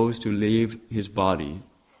chose to leave his body,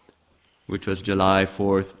 which was July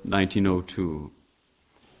 4th, 1902,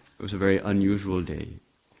 it was a very unusual day.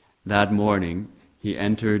 That morning, he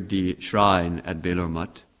entered the shrine at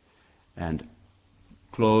Belur and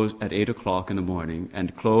closed at 8 o'clock in the morning,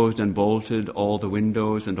 and closed and bolted all the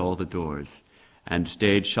windows and all the doors, and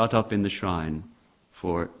stayed shut up in the shrine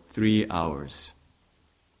for 3 hours.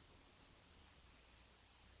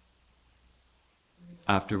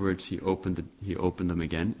 Afterwards, he opened them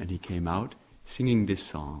again, and he came out singing this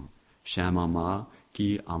song, Shama Ma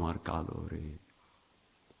Ki Amar Kalore.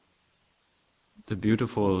 The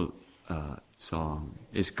beautiful song,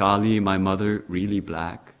 "Is Kali, my mother, really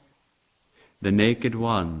black? The naked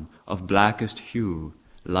one of blackest hue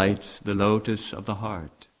lights the lotus of the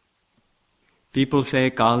heart. People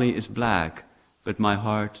say Kali is black, but my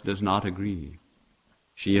heart does not agree.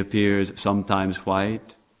 She appears sometimes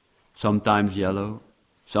white, sometimes yellow,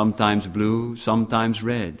 sometimes blue, sometimes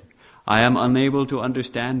red. I am unable to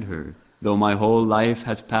understand her, though my whole life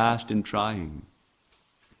has passed in trying.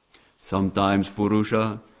 Sometimes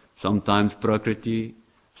Purusha, sometimes Prakriti,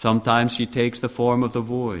 sometimes she takes the form of the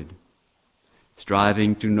void.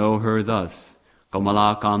 Striving to know her thus,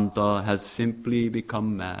 Kamalakanta has simply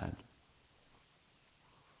become mad."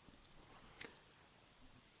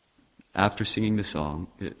 After singing the song,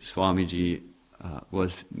 Swamiji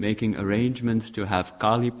was making arrangements to have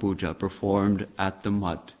Kali Puja performed at the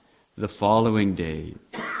mutt the following day.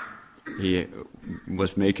 He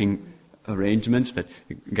was making arrangements that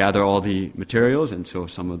gather all the materials, and so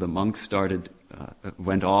some of the monks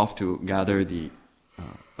went off to gather the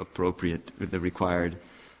required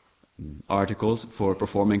articles for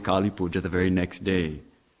performing Kali Puja the very next day.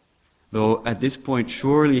 Though at this point,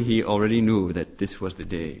 surely he already knew that this was the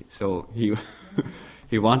day. So he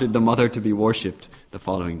he wanted the mother to be worshipped the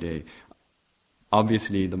following day.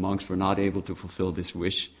 Obviously, the monks were not able to fulfill this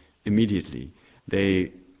wish immediately.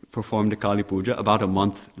 They performed the Kali Puja about a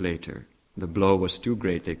month later. The blow was too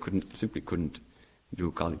great; they simply couldn't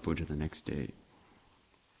do Kali Puja the next day.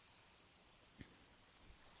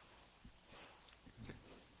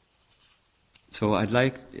 So I'd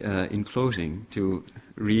like, in closing, to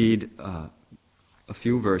read a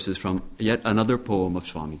few verses from yet another poem of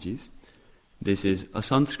Swamiji's. This is a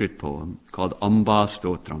Sanskrit poem called Amba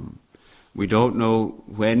Stotram. We don't know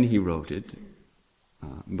when he wrote it,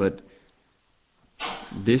 but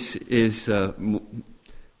this is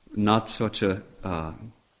not such a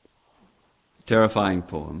terrifying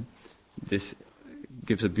poem. This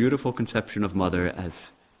gives a beautiful conception of Mother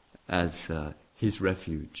as his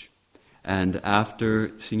refuge. And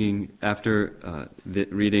after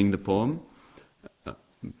reading the poem,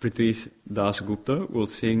 Prithvi Das Gupta will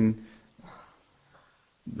sing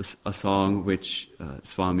a song which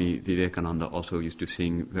Swami Vivekananda also used to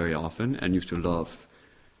sing very often and used to love,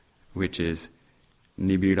 which is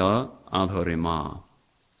Nibida Adhare Ma.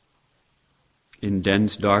 In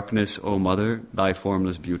dense darkness, O Mother, thy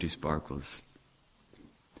formless beauty sparkles.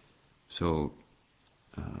 So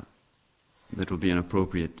that will be an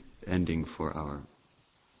appropriate ending for our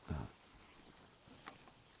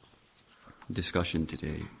discussion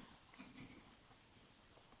today.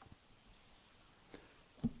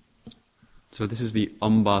 So this is the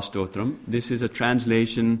Amba Stotram. This is a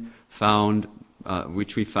translation found,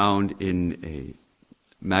 which we found in a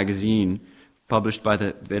magazine published by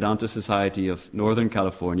the Vedanta Society of Northern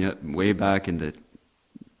California way back in the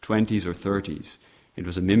 20s or 30s. It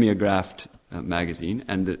was a mimeographed magazine,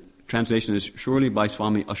 and the translation is surely by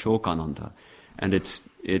Swami Ashokananda, and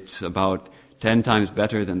it's about 10 times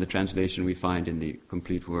better than the translation we find in the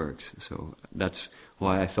complete works. So that's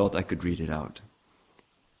why I felt I could read it out.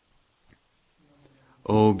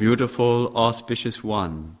 O beautiful, auspicious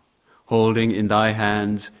one, holding in thy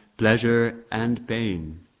hands pleasure and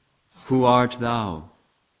pain, who art thou?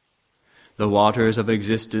 The waters of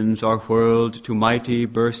existence are whirled to mighty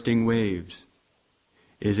bursting waves.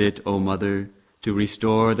 Is it, O Mother, to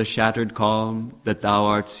restore the shattered calm that thou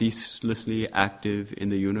art ceaselessly active in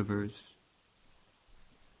the universe?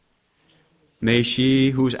 May she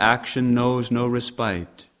whose action knows no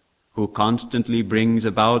respite, who constantly brings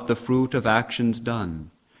about the fruit of actions done,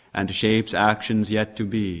 and shapes actions yet to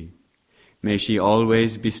be, may she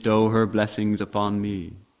always bestow her blessings upon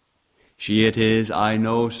me. She it is, I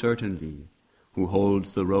know certainly, who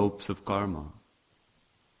holds the ropes of karma.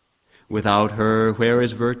 Without her, where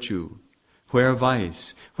is virtue? Where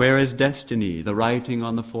vice? Where is destiny, the writing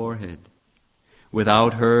on the forehead?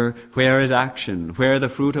 Without her, where is action? Where the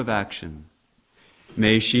fruit of action?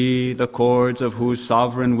 May she, the cords of whose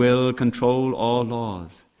sovereign will control all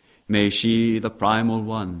laws, may she, the primal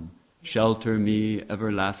one, shelter me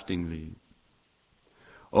everlastingly.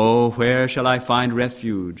 Oh, where shall I find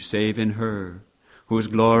refuge save in her, whose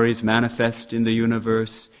glories manifest in the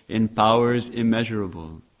universe in powers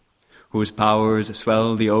immeasurable, whose powers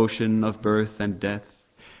swell the ocean of birth and death,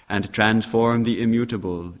 and transform the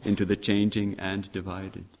immutable into the changing and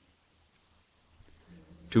divided.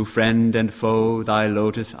 To friend and foe thy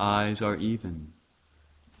lotus eyes are even.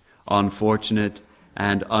 On fortunate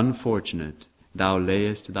and unfortunate thou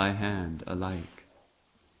layest thy hand alike.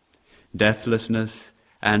 Deathlessness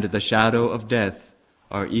and the shadow of death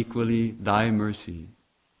are equally thy mercy.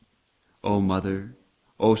 O Mother,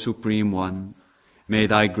 O Supreme One, may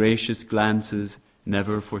thy gracious glances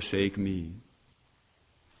never forsake me.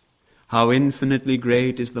 How infinitely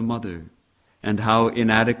great is the Mother, and how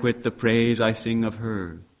inadequate the praise I sing of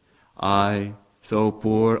her, I, so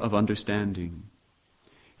poor of understanding.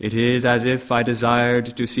 It is as if I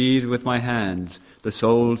desired to seize with my hands the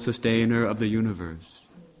sole sustainer of the universe.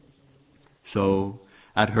 So,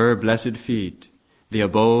 at her blessed feet, the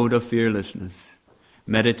abode of fearlessness,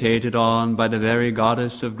 meditated on by the very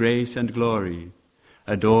goddess of grace and glory,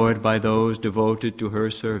 adored by those devoted to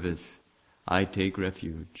her service, I take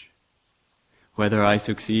refuge. Whether I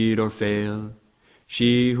succeed or fail,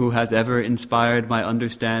 she who has ever inspired my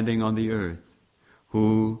understanding on the earth,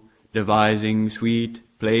 who, devising sweet,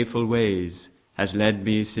 playful ways, has led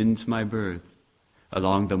me since my birth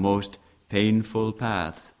along the most painful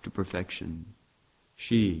paths to perfection.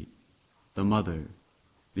 She, the Mother,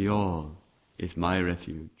 the All, is my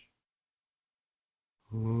refuge.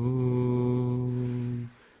 Om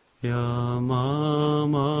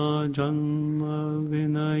Yamama Janma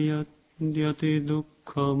Vinayat Yati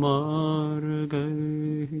Dukkha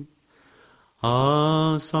Margai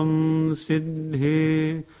asam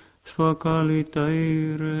siddhe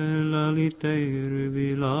swakalitair lalitair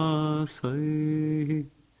vilasai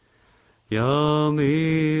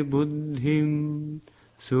yame buddhim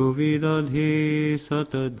suvidadhe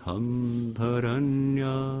satadham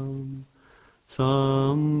dharanyam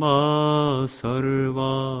samba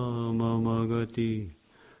sarva mamagati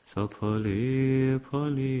safale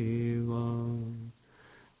phaleva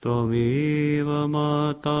Tvameva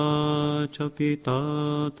mata cha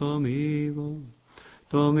pita tvameva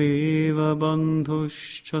Tvameva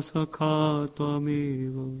bandhuscha sakha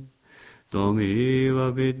tvameva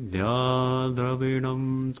Tvameva vidya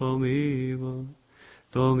dravinam tvameva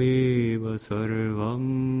Tvameva sarvam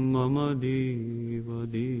mama deva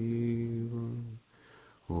deva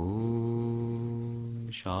Om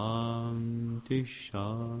Shanti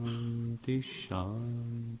Shanti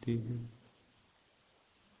Shanti.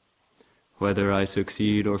 Whether I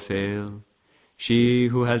succeed or fail, she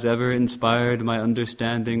who has ever inspired my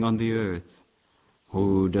understanding on the earth,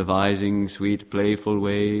 who, devising sweet playful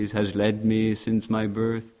ways, has led me since my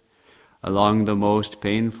birth along the most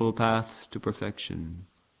painful paths to perfection,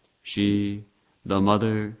 she, the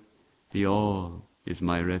Mother, the All, is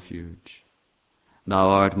my refuge. Thou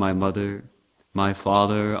art my Mother, my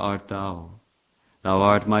Father art Thou. Thou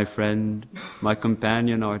art my friend, my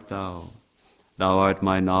companion art Thou. Thou art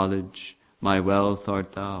my knowledge, my wealth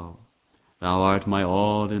art Thou. Thou art my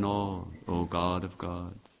all in all, O God of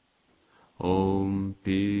gods. Om,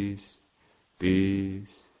 peace,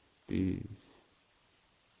 peace, peace.